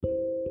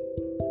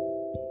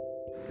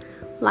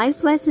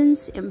Life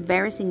lessons,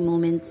 embarrassing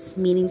moments,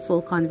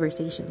 meaningful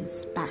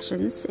conversations,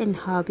 passions, and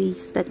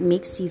hobbies that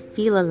makes you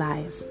feel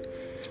alive.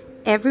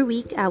 Every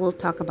week I will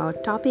talk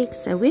about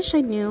topics I wish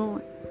I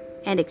knew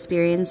and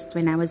experienced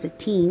when I was a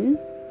teen,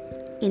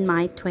 in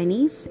my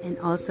 20s, and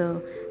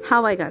also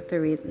how I got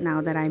through it now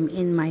that I'm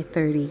in my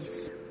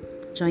 30s.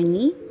 Join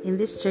me in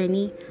this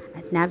journey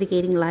at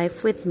Navigating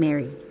Life with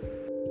Mary.